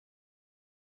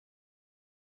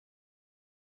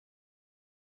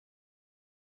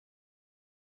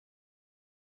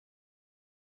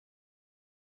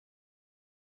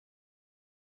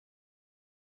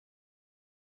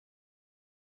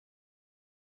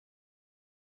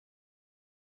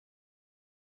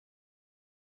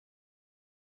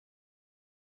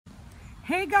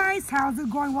Hey guys, how's it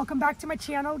going? Welcome back to my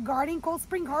channel, Gardening Cold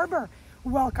Spring Harbor.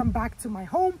 Welcome back to my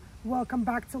home. Welcome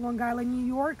back to Long Island, New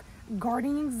York,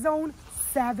 Gardening Zone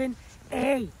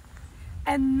 7A.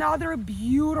 Another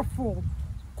beautiful,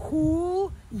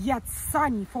 cool, yet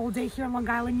sunny fall day here in Long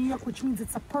Island, New York, which means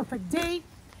it's a perfect day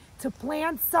to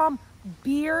plant some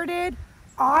bearded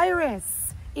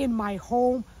iris in my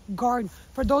home garden.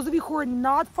 For those of you who are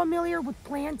not familiar with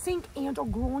planting and or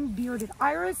growing bearded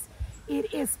iris,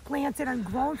 it is planted and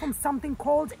grown from something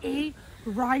called a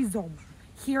rhizome.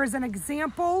 Here's an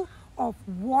example of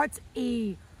what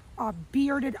a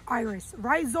bearded iris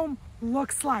rhizome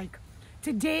looks like.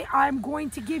 Today, I'm going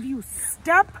to give you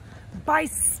step by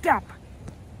step,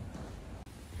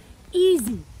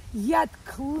 easy yet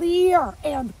clear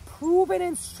and proven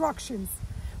instructions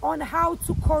on how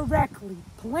to correctly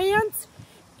plant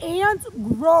and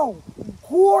grow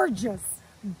gorgeous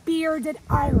bearded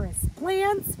iris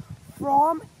plants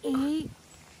from a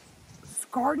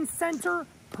garden center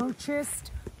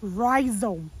purchased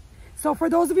rhizome. So for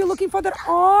those of you looking for that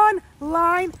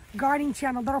online gardening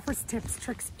channel that offers tips,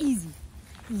 tricks, easy,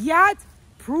 yet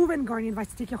proven gardening advice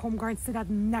to take your home gardens to that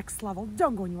next level,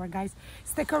 don't go anywhere, guys.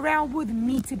 Stick around with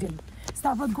me today.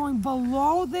 Start with going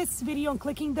below this video and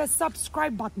clicking the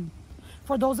subscribe button.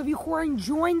 For those of you who are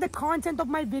enjoying the content of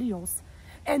my videos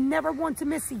and never want to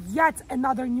miss yet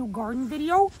another new garden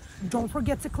video, don't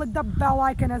forget to click the bell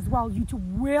icon as well.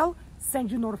 YouTube will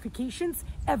send you notifications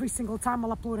every single time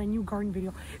I'll upload a new garden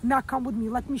video. Now come with me,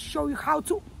 let me show you how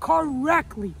to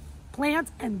correctly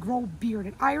plant and grow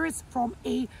bearded iris from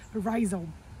a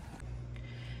rhizome.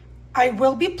 I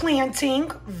will be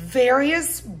planting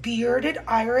various bearded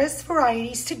iris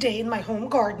varieties today in my home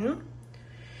garden.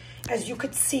 As you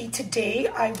could see today,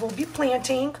 I will be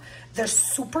planting the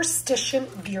Superstition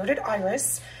bearded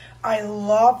iris. I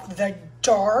love the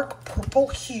dark purple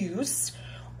hues.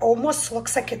 Almost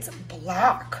looks like it's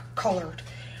black colored.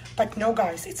 But no,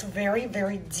 guys, it's very,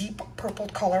 very deep purple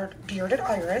colored bearded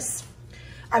iris.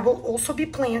 I will also be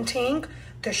planting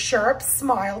the Sharp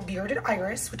Smile bearded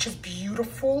iris, which is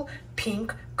beautiful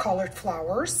pink colored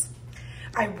flowers.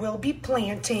 I will be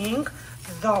planting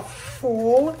the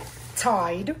Full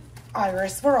Tide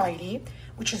iris variety,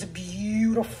 which is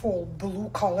beautiful blue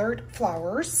colored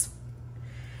flowers,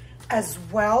 as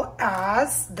well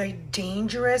as the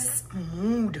Dangerous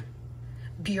Mood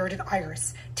bearded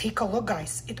iris. Take a look,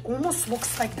 guys. It almost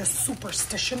looks like the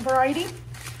Superstition variety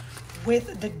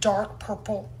with the dark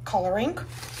purple coloring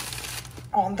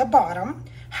on the bottom.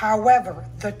 However,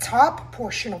 the top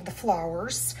portion of the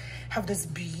flowers have this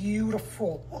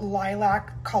beautiful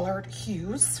lilac colored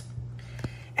hues.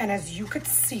 And as you could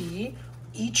see,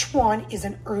 each one is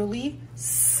an early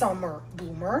summer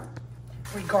bloomer,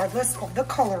 regardless of the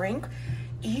coloring.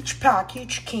 Each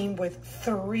package came with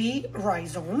 3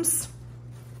 rhizomes.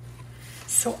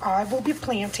 So I will be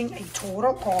planting a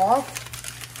total of,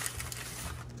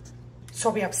 so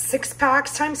we have 6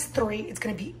 packs times 3. It's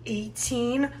going to be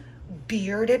 18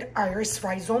 bearded iris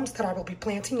rhizomes that I will be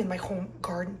planting in my home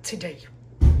garden today.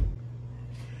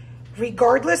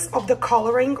 Regardless of the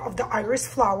coloring of the iris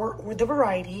flower or the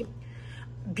variety,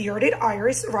 bearded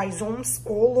iris rhizomes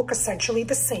all look essentially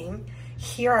the same.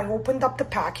 Here I opened up the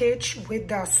package with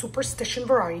the Superstition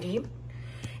variety,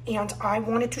 and I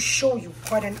wanted to show you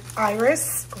what an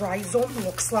iris rhizome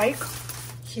looks like.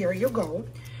 Here you go.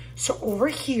 So over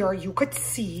here you could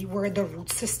see where the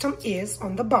root system is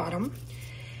on the bottom,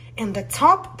 and the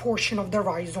top portion of the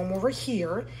rhizome over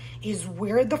here is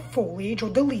where the foliage or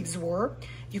the leaves were.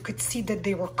 You could see that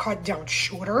they were cut down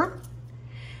shorter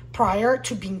prior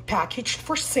to being packaged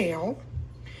for sale.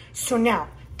 So now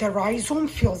the rhizome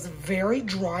feels very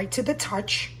dry to the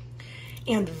touch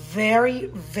and very,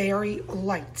 very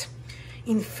light.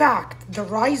 In fact, the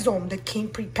rhizome that came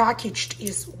prepackaged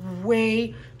is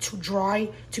way too dry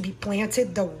to be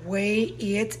planted the way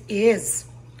it is.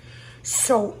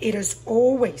 So it is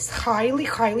always highly,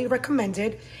 highly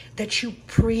recommended that you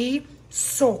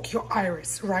pre-soak your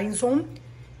iris rhizome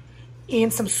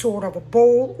in some sort of a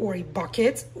bowl or a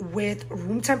bucket with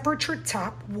room temperature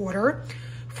tap water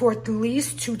for at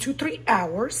least 2 to 3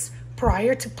 hours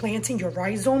prior to planting your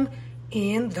rhizome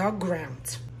in the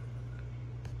ground.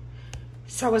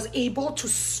 So I was able to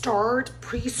start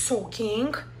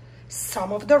pre-soaking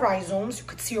some of the rhizomes. You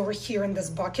could see over here in this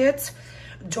bucket.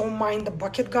 Don't mind the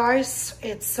bucket, guys.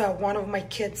 It's one of my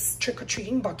kids'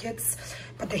 trick-or-treating buckets,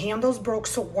 but the handle's broke,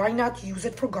 so why not use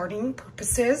it for gardening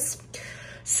purposes?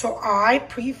 So I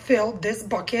pre-filled this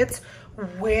bucket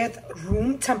with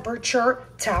room temperature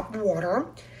tap water,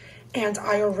 and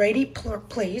I already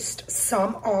placed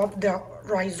some of the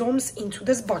rhizomes into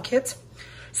this bucket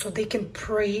so they can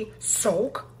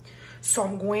pre-soak. So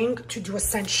I'm going to do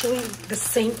essentially the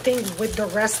same thing with the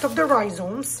rest of the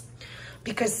rhizomes,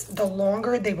 because the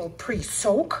longer they will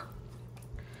pre-soak,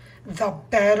 the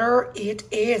better it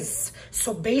is.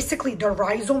 So basically the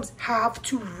rhizomes have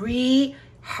to rehydrate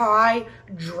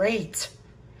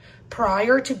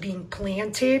prior to being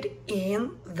planted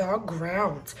in the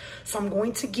ground. So I'm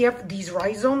going to give these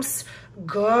rhizomes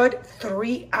good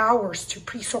 3 hours to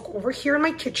pre-soak over here in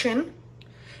my kitchen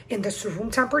in this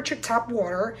room temperature tap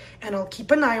water, and I'll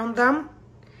keep an eye on them.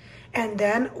 And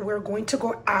then we're going to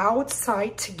go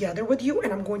outside together with you,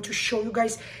 and I'm going to show you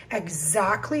guys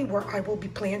exactly where I will be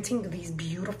planting these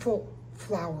beautiful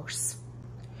flowers.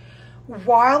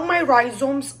 While my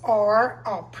rhizomes are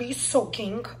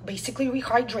pre-soaking, basically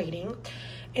rehydrating,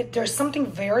 there's something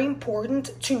very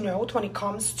important to note when it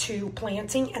comes to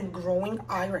planting and growing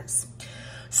iris.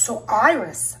 So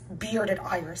iris, bearded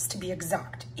iris to be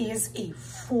exact, is a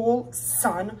full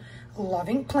sun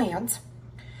loving plant.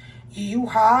 You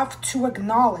have to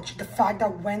acknowledge the fact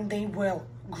that when they will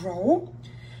grow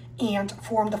and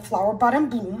form the flower bud and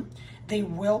bloom, they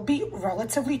will be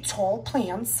relatively tall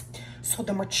plants. So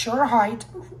the mature height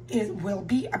will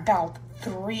be about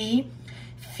 3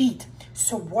 feet.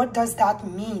 So what does that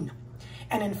mean?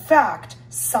 And in fact,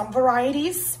 some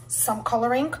varieties, some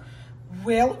coloring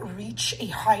will reach a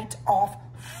height of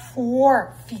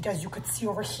 4 feet, as you could see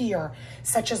over here,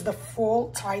 such as the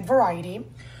full tide variety.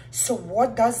 So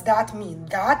what does that mean?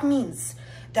 That means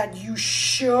that you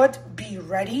should be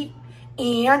ready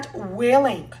and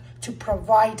willing to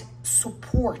provide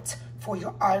support for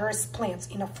your iris plants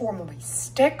in a form of a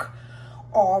stick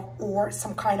or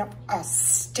some kind of a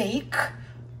stake.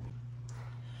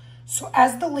 So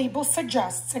as the label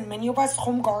suggests, and many of us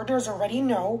home gardeners already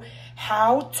know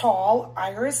how tall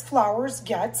iris flowers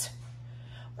get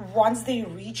once they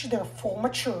reach their full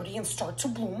maturity and start to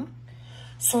bloom.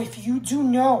 So if you do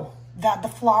know that the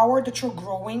flower that you're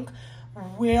growing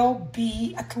will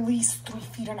be at least 3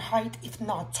 feet in height, if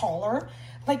not taller,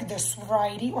 like this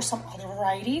variety or some other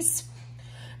varieties,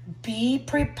 be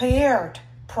prepared.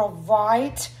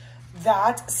 Provide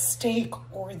that stake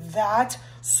or that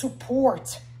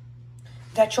support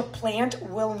that your plant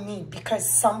will need, because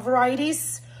some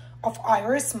varieties of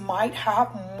iris might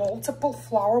have multiple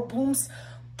flower blooms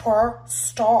per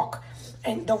stalk,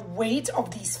 and the weight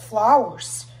of these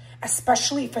flowers,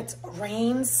 especially if it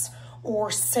rains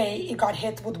or say it got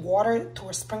hit with water through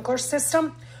a sprinkler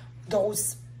system,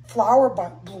 those flower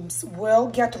blooms will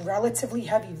get relatively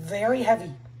heavy, very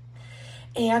heavy.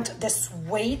 And this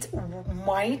weight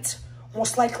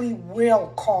most likely will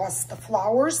cause the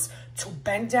flowers to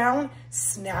bend down,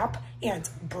 snap, and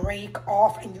break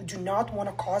off. And you do not want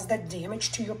to cause that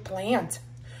damage to your plant.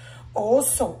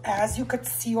 Also, as you could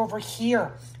see over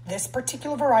here, this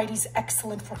particular variety is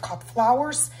excellent for cut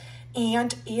flowers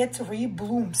and it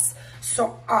reblooms.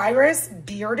 So iris,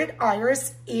 bearded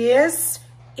iris, is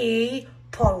a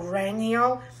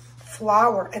perennial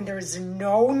flower, and there is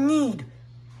no need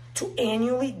to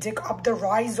annually dig up the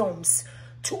rhizomes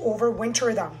to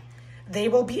overwinter them. They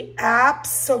will be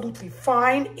absolutely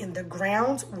fine in the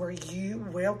ground where you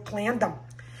will plant them.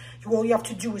 All you have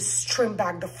to do is trim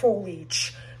back the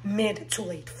foliage mid to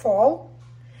late fall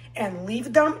and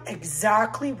leave them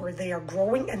exactly where they are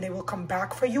growing, and they will come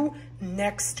back for you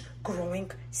next growing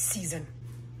season.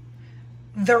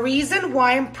 The reason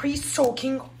why I'm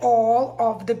pre-soaking all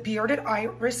of the bearded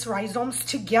iris rhizomes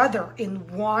together in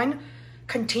one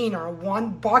container, one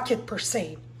bucket per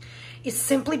se, is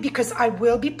simply because I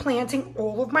will be planting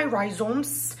all of my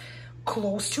rhizomes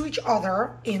close to each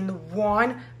other in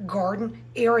one garden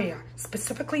area,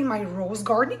 specifically my rose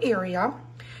garden area.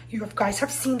 You guys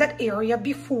have seen that area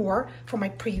before from my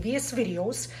previous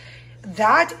videos.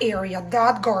 That area,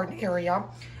 that garden area,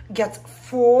 gets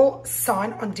full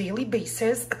sun on daily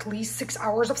basis, at least 6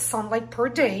 hours of sunlight per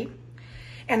day.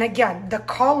 And again, the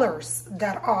colors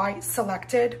that I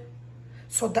selected,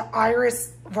 so the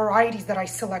iris varieties that I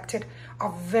selected,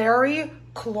 are very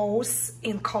close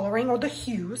in coloring or the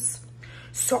hues.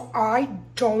 So I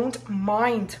don't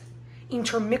mind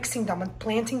intermixing them and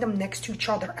planting them next to each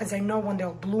other, as I know when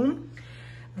they'll bloom,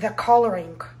 the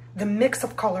coloring, the mix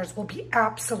of colors will be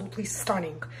absolutely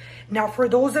stunning. Now, for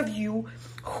those of you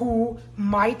who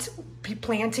might be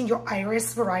planting your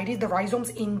iris variety, the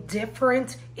rhizomes, in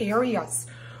different areas,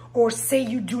 or say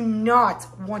you do not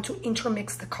want to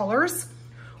intermix the colors,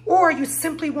 or you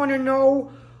simply want to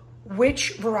know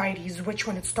which varieties, which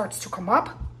when it starts to come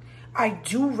up, I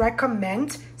do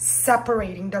recommend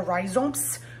separating the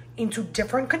rhizomes into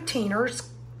different containers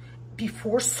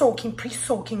before soaking,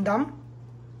 pre-soaking them,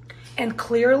 and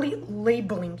clearly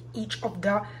labeling each of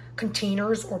the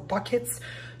containers or buckets,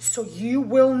 so you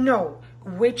will know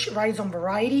which rhizome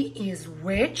variety is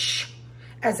which,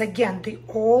 as again, they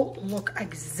all look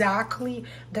exactly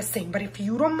the same. But if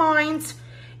you don't mind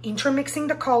intermixing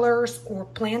the colors or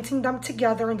planting them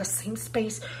together in the same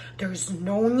space, there is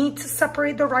no need to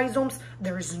separate the rhizomes.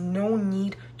 There is no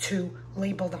need to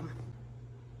label them.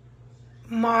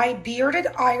 My bearded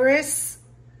iris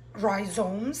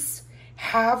rhizomes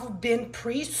have been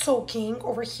pre-soaking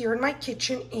over here in my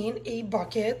kitchen in a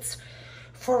bucket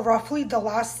for roughly the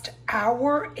last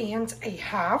hour and a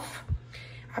half.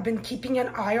 I've been keeping an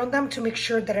eye on them to make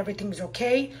sure that everything's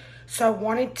okay. So I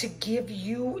wanted to give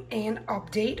you an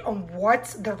update on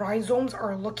what the rhizomes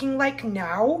are looking like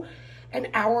now, an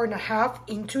hour and a half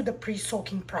into the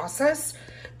pre-soaking process.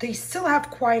 They still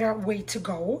have quite a way to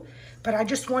go, but I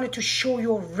just wanted to show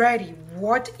you already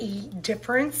what a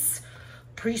difference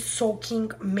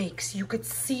pre-soaking makes. You could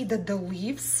see that the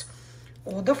leaves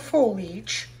or the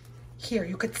foliage here,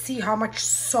 you could see how much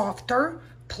softer,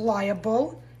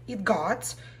 pliable it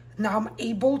got. Now I'm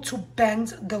able to bend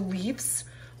the leaves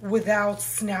without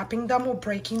snapping them or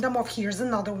breaking them off. Here's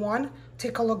another one.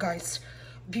 Take a look, guys.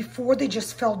 Before, they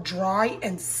just felt dry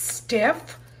and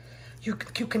stiff. You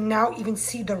can now even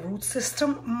see the root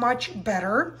system much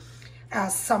better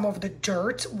as some of the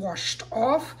dirt washed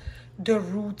off. The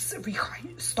roots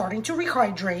starting to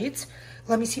rehydrate.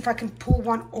 Let me see if I can pull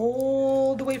one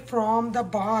all the way from the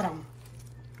bottom.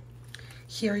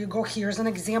 Here you go. Here's an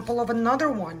example of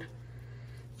another one.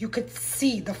 You could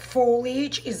see the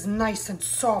foliage is nice and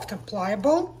soft and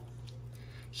pliable.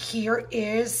 Here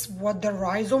is what the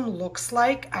rhizome looks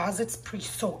like as it's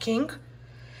pre-soaking.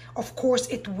 Of course,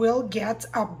 it will get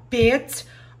a bit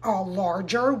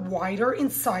larger, wider in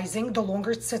sizing the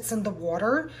longer it sits in the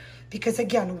water, because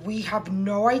again, we have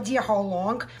no idea how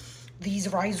long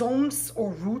these rhizomes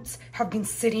or roots have been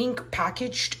sitting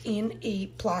packaged in a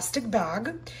plastic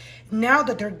bag. Now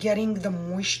that they're getting the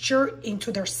moisture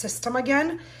into their system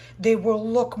again, they will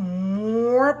look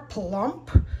more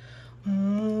plump,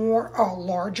 more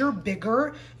larger,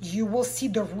 bigger. You will see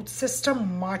the root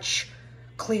system much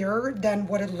clearer than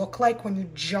what it looked like when you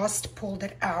just pulled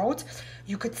it out.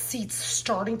 You could see it's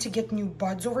starting to get new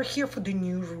buds over here for the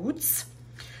new roots.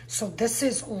 So this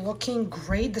is looking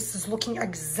great. This is looking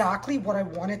exactly what I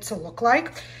want it to look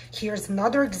like. Here's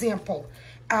another example.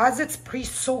 As it's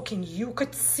pre-soaking, you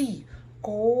could see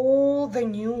all the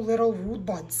new little root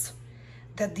buds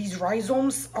that these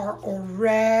rhizomes are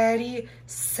already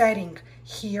setting.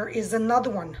 Here is another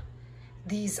one.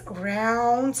 These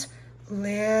round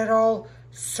little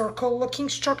circle-looking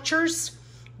structures,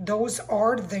 those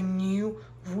are the new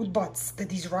root buds that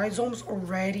these rhizomes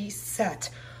already set.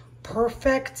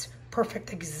 Perfect,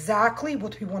 exactly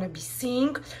what we want to be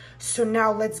seeing. So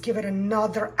now let's give it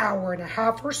another hour and a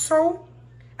half or so,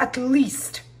 at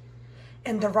least,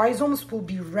 and the rhizomes will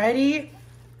be ready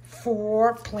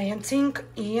for planting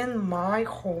in my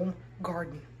home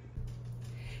garden.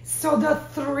 So the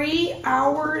 3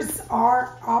 hours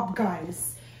are up,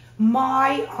 guys.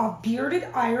 My bearded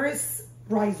iris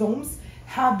rhizomes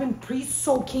have been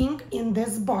pre-soaking in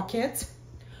this bucket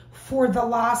for the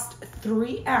last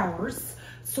 3 hours.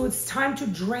 So it's time to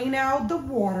drain out the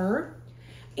water,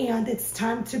 and it's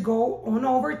time to go on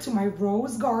over to my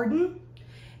rose garden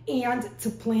and to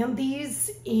plant these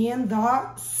in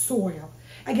the soil.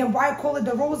 Again, why I call it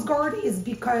the rose garden is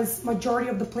because majority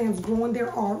of the plants growing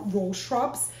there are rose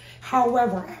shrubs.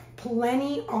 However, I have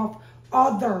plenty of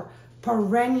other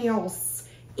perennials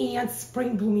and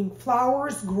spring blooming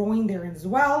flowers growing there as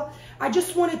well. I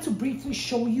just wanted to briefly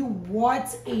show you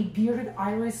what a bearded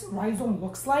iris rhizome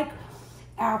looks like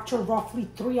after roughly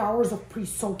 3 hours of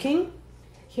pre-soaking.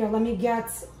 Here, let me get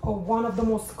one of the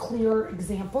most clear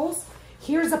examples.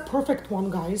 Here's a perfect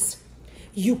one, guys.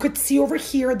 You could see over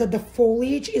here that the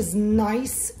foliage is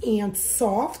nice and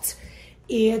soft.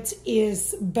 It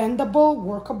is bendable,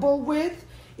 workable with.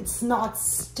 It's not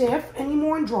stiff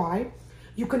anymore and dry.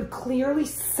 You can clearly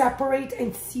separate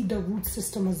and see the root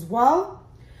system as well.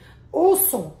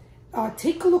 Also,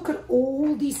 take a look at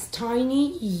all these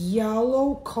tiny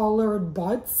yellow colored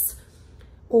buds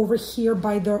over here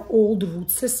by their old root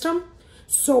system.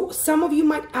 So some of you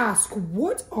might ask,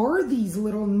 what are these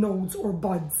little nodes or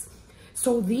buds?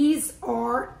 So these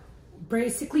are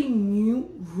basically new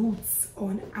roots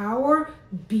on our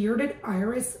bearded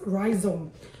iris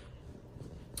rhizome.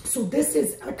 So this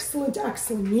is excellent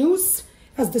news,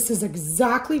 as this is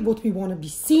exactly what we want to be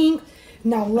seeing.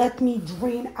 Now let me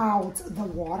drain out the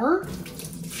water.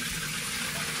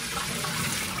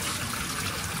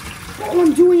 All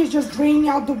I'm doing is just draining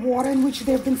out the water in which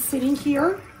they've been sitting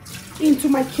here into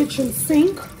my kitchen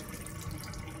sink.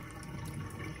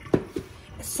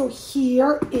 So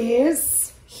here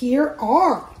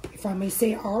are, if I may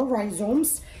say, our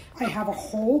rhizomes. I have a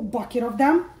whole bucket of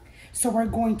them. So we're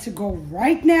going to go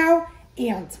right now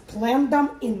and plant them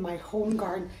in my home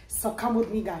garden. So come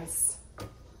with me, guys.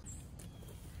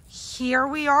 Here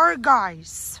we are,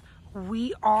 guys.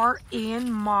 We are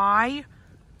in my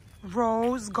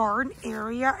rose garden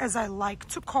area, as I like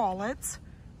to call it.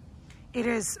 It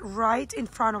is right in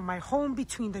front of my home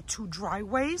between the two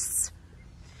driveways.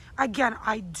 Again,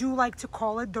 I do like to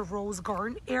call it the rose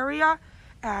garden area,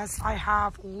 as I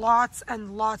have lots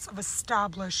and lots of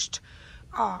established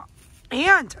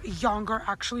and younger,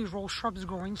 actually, rose shrubs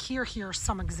growing here. Here are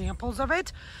some examples of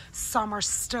it. Some are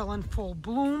still in full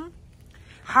bloom.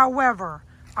 However,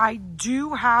 I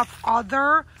do have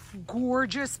other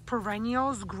gorgeous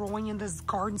perennials growing in this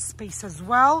garden space as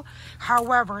well.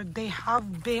 However, they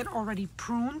have been already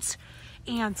pruned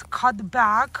and cut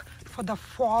back for the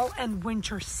fall and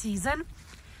winter season.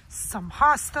 Some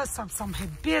hostas, some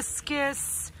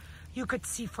hibiscus. You could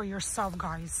see for yourself,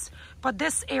 guys. But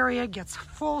this area gets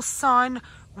full sun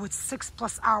with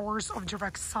 6+ hours of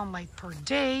direct sunlight per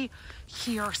day.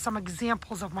 Here are some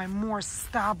examples of my more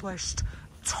established,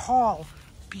 tall,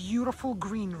 beautiful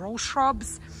green rose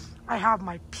shrubs. I have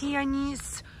my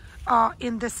peonies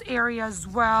in this area as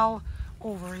well.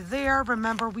 Over there,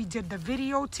 remember we did the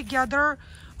video together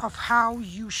of how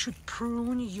you should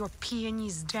prune your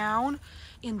peonies down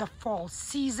in the fall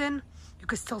season. You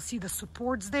can still see the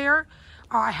supports there.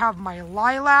 I have my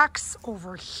lilacs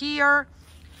over here,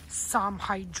 some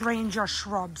hydrangea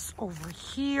shrubs over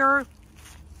here,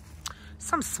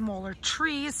 some smaller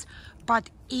trees.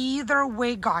 But either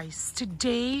way, guys,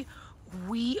 today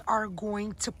we are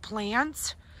going to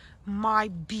plant my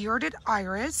bearded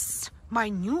iris, my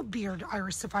new bearded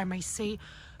iris, if I may say,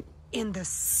 in the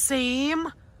same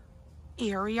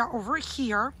area over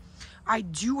here. I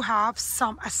do have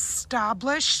some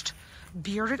established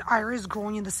bearded iris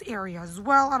growing in this area as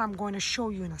well, and I'm going to show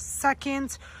you in a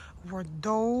second what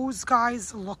those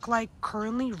guys look like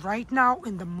currently right now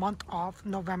in the month of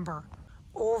November.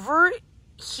 Over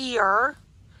here,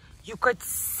 you could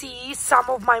see some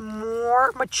of my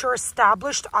more mature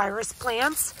established iris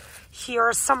plants. Here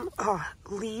are some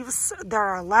leaves that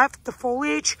are left, the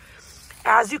foliage.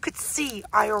 As you could see,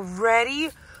 I already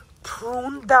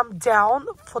pruned them down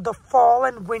for the fall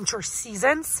and winter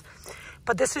seasons.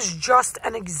 But this is just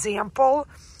an example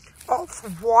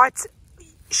of what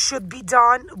should be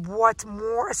done, what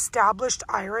more established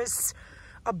iris,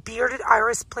 bearded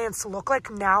iris plants look like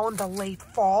now in the late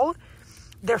fall.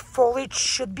 Their foliage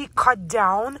should be cut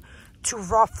down to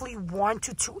roughly 1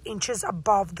 to 2 inches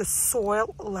above the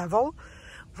soil level.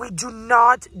 We do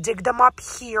not dig them up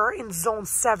here in zone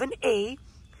 7A,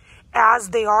 as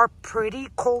they are pretty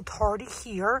cold hardy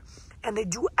here, and they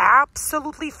do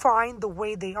absolutely fine the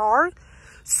way they are.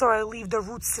 So I leave the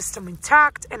root system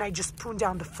intact, and I just prune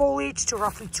down the foliage to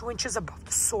roughly 2 inches above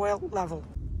the soil level.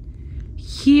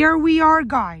 Here we are,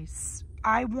 guys.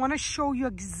 I want to show you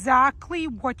exactly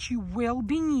what you will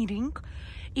be needing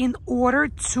in order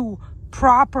to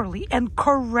properly and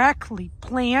correctly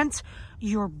plant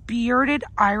your bearded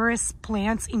iris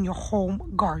plants in your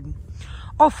home garden.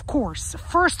 Of course,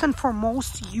 first and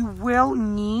foremost, you will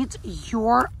need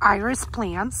your iris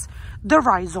plants, the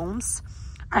rhizomes.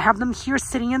 I have them here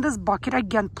sitting in this bucket.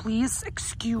 Again, please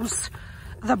excuse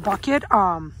the bucket,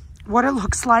 what it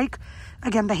looks like.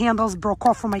 Again, the handles broke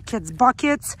off from my kids'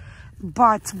 buckets,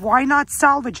 but why not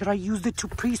salvage it? I used it to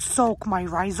pre-soak my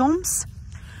rhizomes.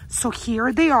 So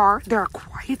here they are. There are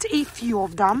quite a few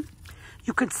of them.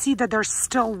 You could see that they're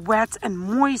still wet and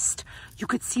moist. You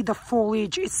could see the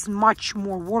foliage is much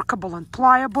more workable and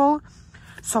pliable.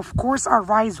 So, of course, our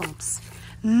rhizomes.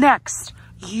 Next,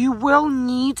 you will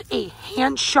need a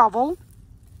hand shovel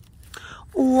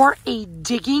or a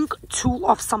digging tool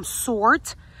of some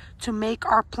sort to make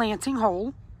our planting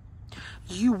hole.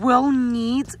 You will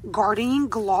need gardening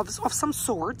gloves of some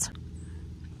sort.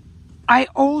 I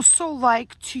also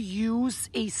like to use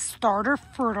a starter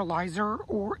fertilizer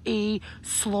or a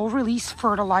slow release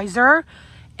fertilizer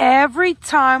every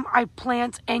time I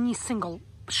plant any single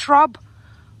shrub,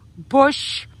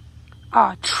 bush,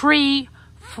 tree,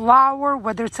 flower,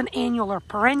 whether it's an annual or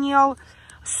perennial.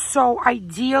 So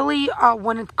ideally,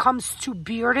 when it comes to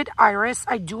bearded iris,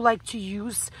 I do like to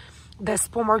use the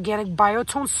Spom Organic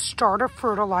Biotone starter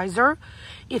fertilizer.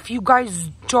 If you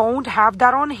guys don't have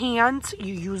that on hand,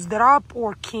 you used it up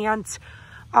or can't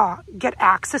get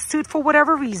access to it for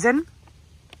whatever reason,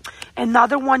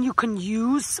 another one you can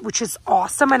use, which is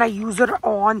awesome, and I use it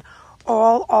on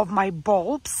all of my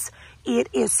bulbs. It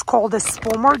is called the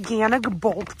Spom Organic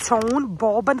Bulb Tone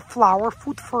Bulb and Flower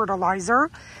Food Fertilizer.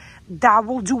 that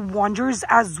will do wonders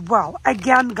as well.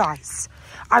 Again, guys,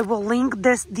 I will link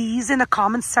these in the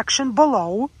comment section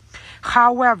below.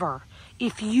 However,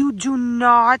 if you do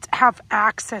not have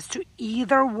access to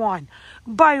either one,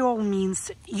 by all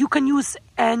means, you can use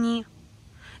any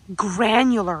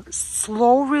granular,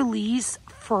 slow release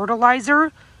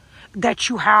fertilizer that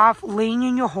you have laying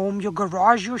in your home, your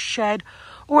garage, your shed,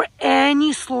 or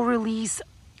any slow release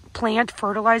plant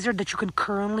fertilizer that you can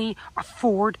currently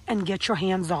afford and get your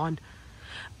hands on.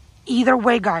 Either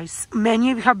way, guys,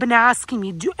 many of you have been asking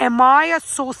me, am I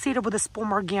associated with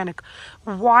Espoma Organic?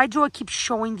 Why do I keep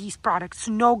showing these products?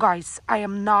 No, guys, I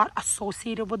am not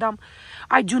associated with them.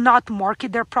 I do not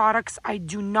market their products. I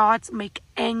do not make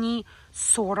any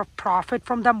sort of profit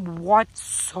from them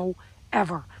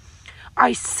whatsoever.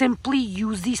 I simply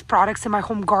use these products in my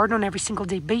home garden on every single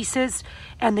day basis,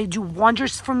 and they do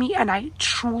wonders for me, and I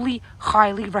truly,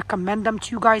 highly recommend them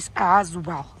to you guys as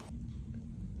well.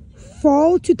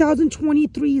 Fall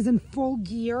 2023 is in full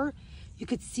gear. You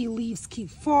could see leaves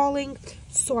keep falling.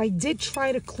 So I did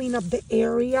try to clean up the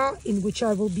area in which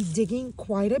I will be digging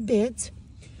quite a bit.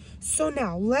 So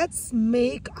now let's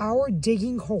make our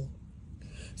digging hole.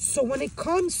 So when it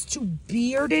comes to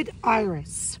bearded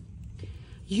iris,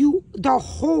 the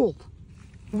hole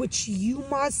which you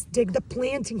must dig, the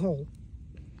planting hole,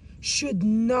 should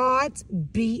not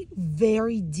be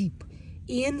very deep.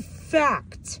 In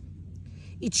fact,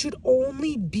 it should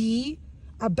only be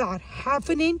about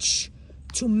 1/2 inch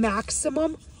to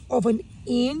maximum of 1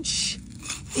 inch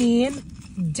in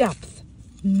depth.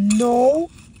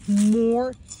 No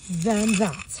more than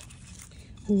that.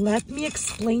 Let me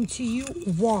explain to you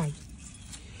why.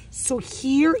 So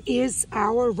here is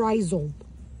our rhizome.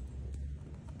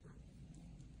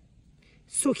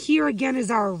 So here again is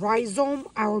our rhizome,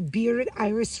 our bearded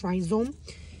iris rhizome.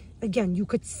 Again, you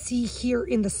could see here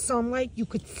in the sunlight, you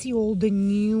could see all the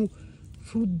new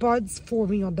fruit buds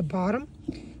forming on the bottom,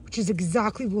 which is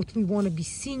exactly what we want to be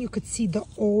seeing. You could see the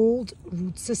old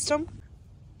root system.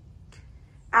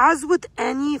 As with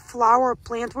any flower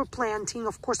plant we're planting,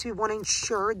 of course, we want to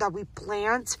ensure that we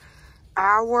plant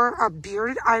our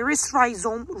bearded iris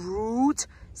rhizome root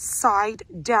side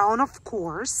down, of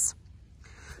course.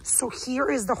 So here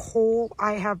is the hole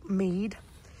I have made.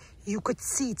 You could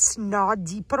see it's not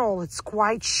deep at all. It's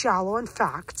quite shallow, in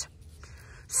fact.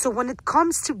 So when it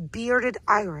comes to bearded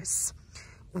iris,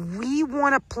 we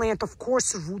want to plant, of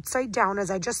course, root side down, as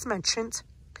I just mentioned,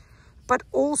 but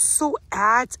also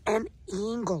at an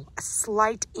angle, a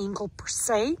slight angle per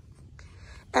se.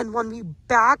 And when we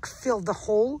backfill the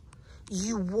hole,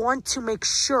 you want to make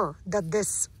sure that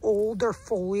this older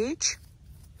foliage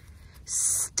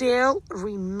still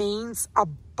remains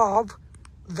above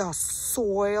the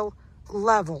soil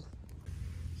level.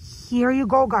 Here you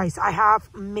go, guys. I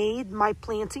have made my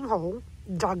planting hole,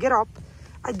 dug it up.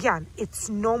 Again, it's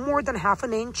no more than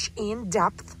 1/2 inch in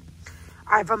depth.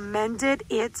 I've amended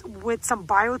it with some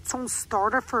biotone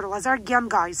starter fertilizer. Again,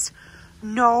 guys,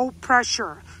 no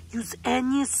pressure. Use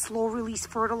any slow release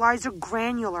fertilizer,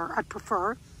 granular, I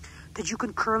prefer, that you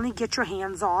can currently get your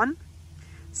hands on.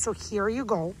 So here you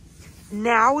go.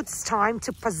 Now it's time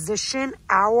to position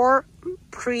our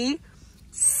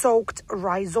pre-soaked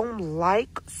rhizome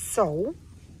like so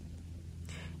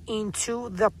into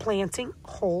the planting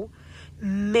hole.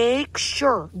 Make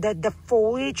sure that the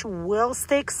foliage will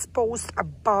stay exposed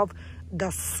above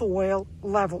the soil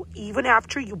level, even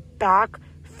after you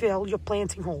backfill your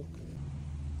planting hole.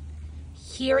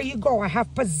 Here you go. I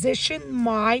have positioned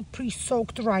my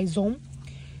pre-soaked rhizome.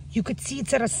 You could see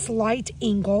it's at a slight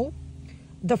angle.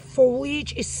 The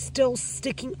foliage is still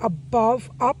sticking up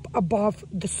above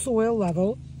the soil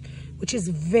level, which is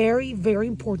very, very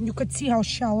important. You could see how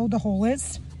shallow the hole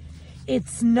is.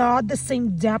 It's not the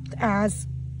same depth as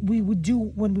we would do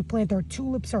when we plant our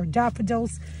tulips or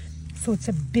daffodils, so it's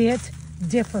a bit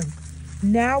different.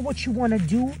 Now what you want to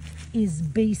do is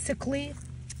basically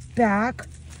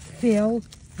backfill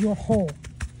your hole.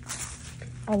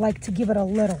 I like to give it a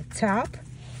little tap,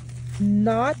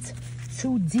 not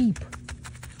too deep.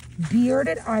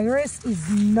 Bearded iris is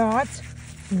not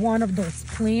one of those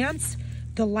plants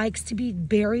that likes to be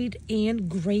buried in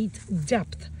great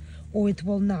depth, or it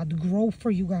will not grow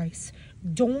for you guys.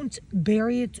 Don't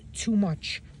bury it too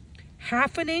much.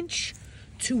 1/2 inch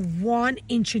to 1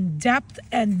 inch in depth,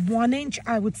 and 1 inch,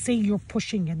 I would say you're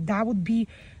pushing it. That would be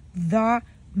the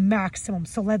maximum.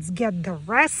 So let's get the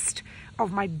rest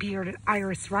of my bearded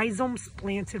iris rhizomes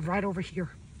planted right over here.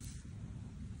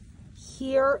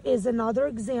 Here is another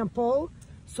example.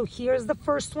 So here's the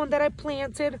first one that I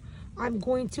planted. I'm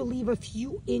going to leave a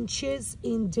few inches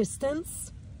in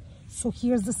distance. So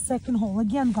here's the second hole.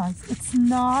 Again, guys, it's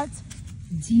not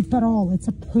deep at all. It's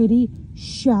a pretty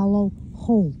shallow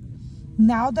hole.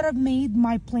 Now that I've made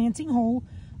my planting hole,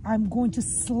 I'm going to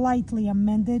slightly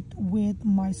amend it with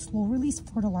my slow release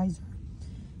fertilizer.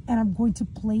 And I'm going to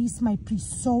place my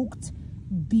pre-soaked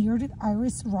bearded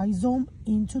iris rhizome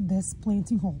into this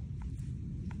planting hole.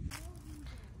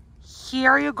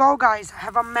 Here you go, guys. I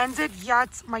have amended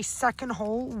yet my second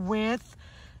hole with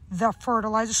the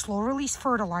fertilizer, slow release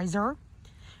fertilizer.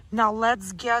 Now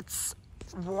let's get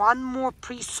one more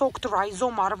pre-soaked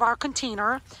rhizome out of our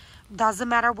container. Doesn't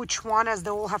matter which one, as they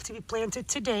all have to be planted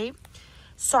today.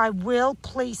 So I will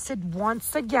place it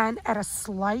once again at a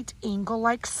slight angle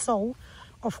like so.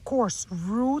 Of course,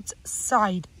 root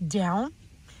side down.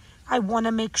 I want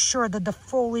to make sure that the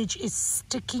foliage is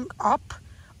sticking up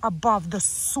above the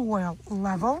soil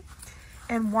level.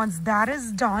 And once that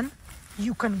is done,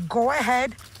 you can go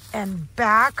ahead and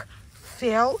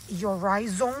backfill your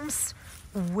rhizomes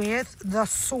with the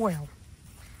soil.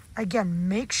 Again,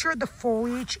 make sure the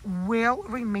foliage will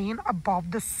remain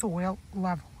above the soil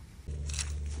level.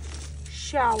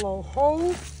 Shallow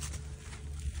hole,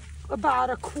 about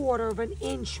 1/4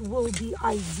 inch will be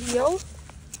ideal,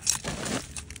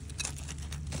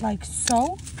 like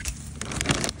so.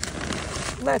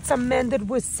 Let's amend it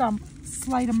with some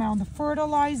slight amount of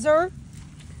fertilizer,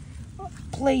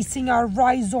 placing our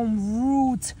rhizome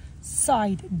root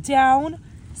side down,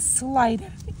 slight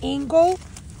angle,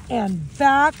 and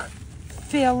back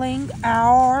filling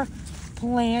our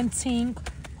planting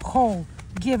hole,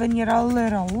 giving it a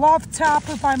little love tap,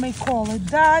 if I may call it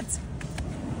that.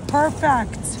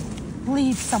 Perfect.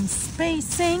 Leave some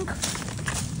spacing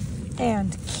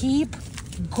and keep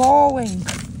going.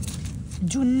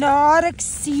 Do not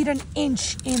exceed 1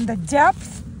 inch in the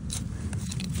depth.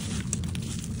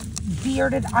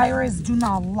 Bearded iris do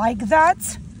not like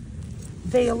that.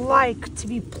 They like to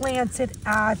be planted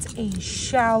at a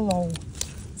shallow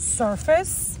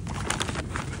surface.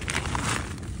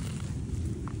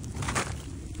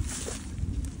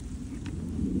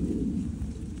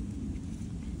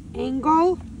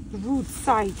 Angle, root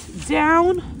side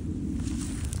down.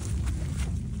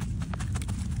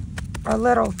 A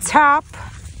little tap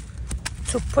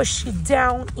to push it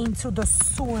down into the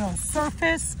soil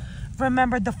surface.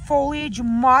 Remember, the foliage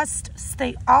must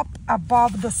stay up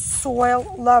above the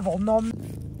soil level.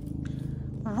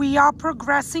 We are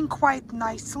progressing quite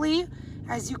nicely.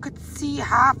 As you could see,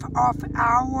 half of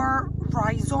our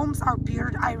rhizomes, our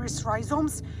bearded iris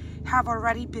rhizomes, have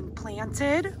already been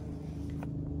planted.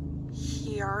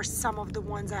 Here are some of the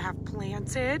ones I have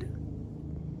planted.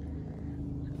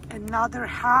 Another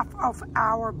half of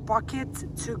our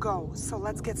bucket to go. So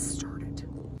let's get started.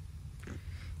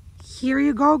 Here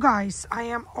you go, guys. I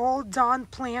am all done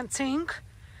planting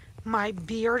my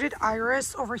bearded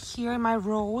iris over here in my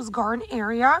rose garden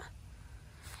area.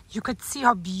 You could see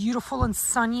how beautiful and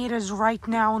sunny it is right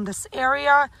now in this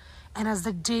area. And as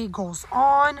the day goes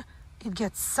on, it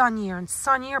gets sunnier and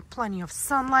sunnier, plenty of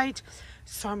sunlight.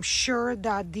 So I'm sure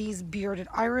that these bearded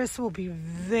iris will be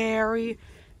very,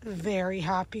 very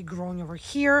happy growing over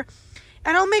here.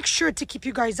 And I'll make sure to keep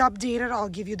you guys updated. I'll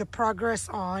give you the progress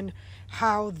on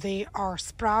how they are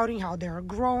sprouting, how they are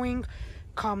growing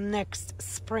come next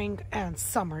spring and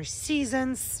summer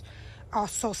seasons.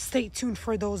 Also, stay tuned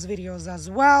for those videos as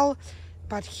well.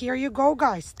 But here you go,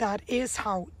 guys. That is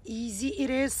how easy it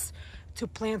is to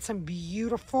plant some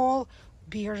beautiful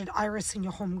bearded iris in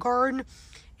your home garden.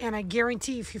 And I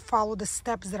guarantee if you follow the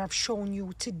steps that I've shown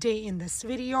you today in this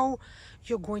video,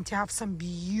 you're going to have some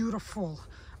beautiful,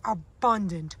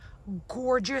 abundant,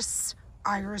 gorgeous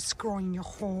iris growing in your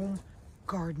home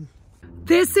garden.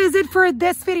 This is it for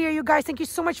this video, you guys. Thank you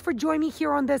so much for joining me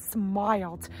here on this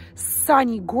mild,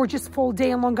 sunny, gorgeous fall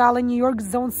day in Long Island, New York,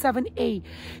 Zone 7A.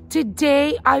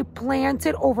 Today, I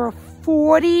planted over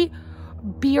 40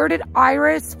 bearded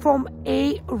iris from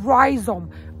a rhizome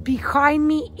behind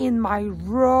me in my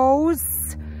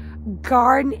rose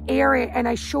garden area, and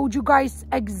I showed you guys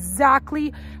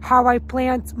exactly how I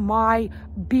plant my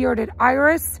bearded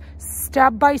iris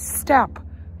step by step.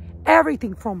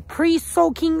 Everything from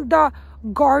pre-soaking the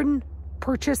garden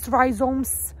purchased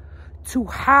rhizomes to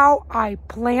how I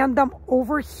plant them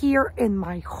over here in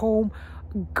my home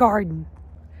garden.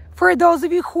 For those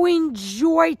of you who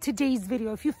enjoyed today's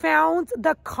video, if you found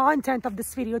the content of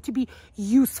this video to be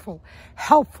useful,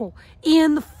 helpful,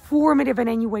 informative in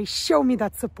any way, show me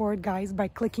that support, guys, by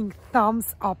clicking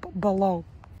thumbs up below.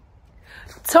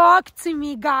 Talk to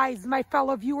me, guys, my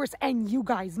fellow viewers, and you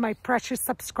guys, my precious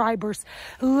subscribers.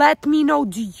 Let me know,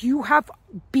 do you have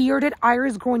bearded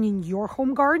iris growing in your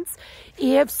home gardens?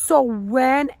 If so,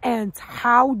 when and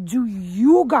how do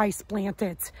you guys plant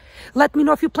it? Let me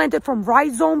know if you planted from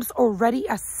rhizomes, already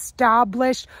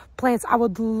established plants. I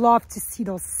would love to see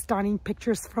those stunning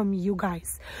pictures from you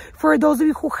guys. For those of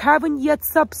you who haven't yet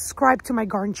subscribed to my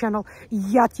garden channel,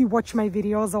 yet you watch my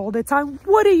videos all the time,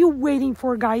 what are you waiting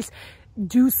for, guys?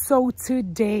 Do so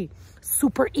today.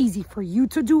 Super easy for you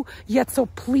to do, yet so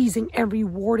pleasing and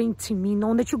rewarding to me,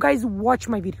 knowing that you guys watch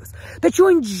my videos, that you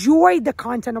enjoy the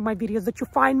content of my videos, that you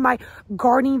find my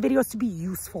gardening videos to be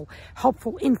useful,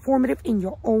 helpful, informative in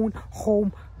your own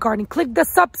home garden. Click the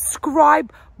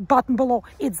subscribe button below.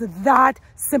 It's that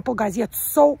simple, guys, yet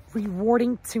so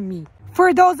rewarding to me.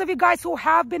 For those of you guys who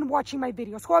have been watching my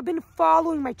videos, who have been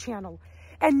following my channel,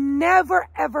 and never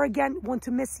ever again want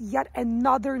to miss yet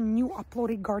another new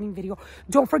uploaded gardening video,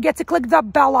 don't forget to click the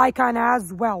bell icon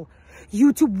as well.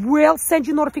 YouTube will send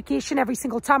you notification every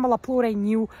single time I'll upload a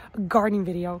new gardening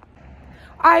video.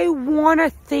 I want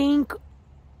to thank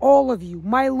all of you,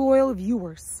 my loyal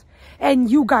viewers, and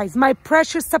you guys, my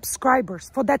precious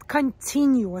subscribers, for that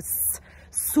continuous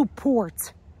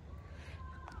support.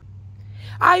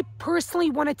 I personally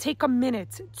want to take a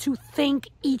minute to thank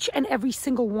each and every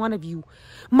single one of you,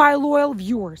 my loyal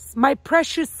viewers, my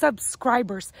precious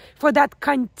subscribers, for that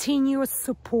continuous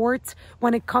support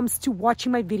when it comes to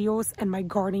watching my videos and my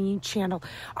gardening channel.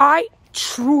 I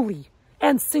truly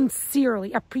and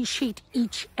sincerely appreciate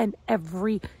each and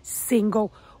every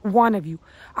single one of you.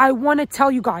 I want to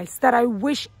tell you guys that I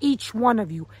wish each one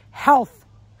of you health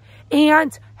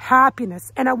and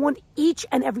happiness, and I want each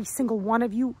and every single one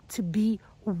of you to be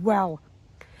well.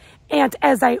 And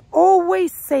as I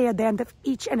always say at the end of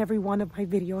each and every one of my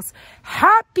videos,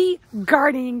 happy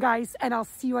gardening, guys, and I'll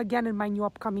see you again in my new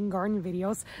upcoming gardening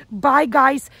videos. Bye,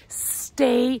 guys.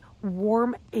 Stay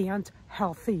warm and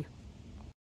healthy.